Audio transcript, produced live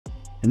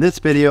In this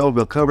video,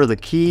 we'll cover the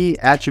key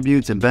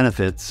attributes and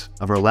benefits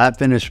of our lab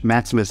finish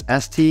Maximus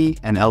ST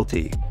and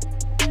LT.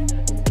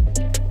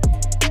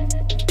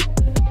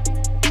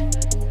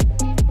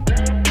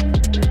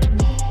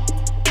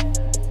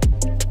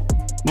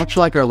 Much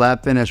like our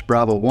lab finish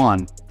Bravo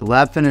 1, the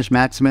lab finish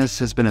Maximus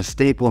has been a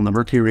staple in the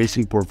Mercury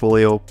racing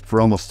portfolio for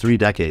almost 3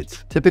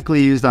 decades.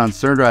 Typically used on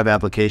stern drive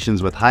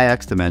applications with high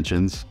X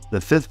dimensions, the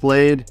 5th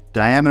blade,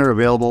 diameter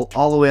available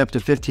all the way up to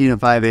 15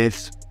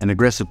 5/8, and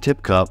aggressive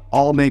tip cup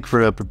all make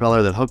for a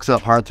propeller that hooks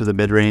up hard through the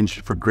mid-range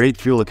for great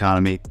fuel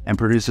economy and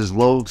produces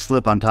low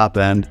slip on top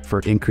end for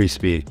increased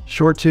speed.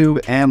 Short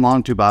tube and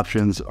long tube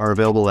options are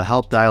available to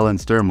help dial in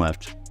stern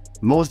lift.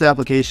 Most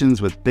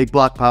applications with big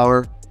block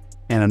power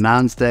and a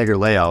non-stagger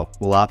layout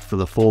will opt for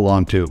the full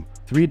long tube.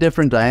 3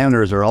 different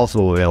diameters are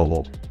also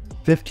available: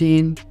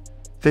 15,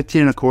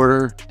 15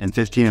 1/4, and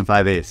 15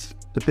 5/8.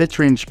 The pitch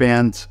range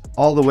spans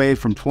all the way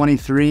from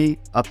 23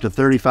 up to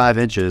 35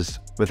 inches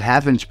with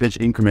half-inch pitch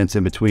increments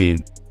in between,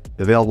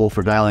 available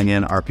for dialing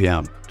in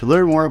RPM. To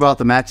learn more about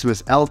the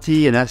Maximus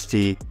LT and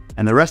ST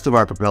and the rest of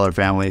our propeller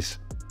families,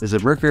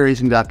 visit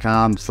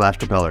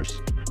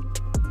mercuryracing.com/propellers.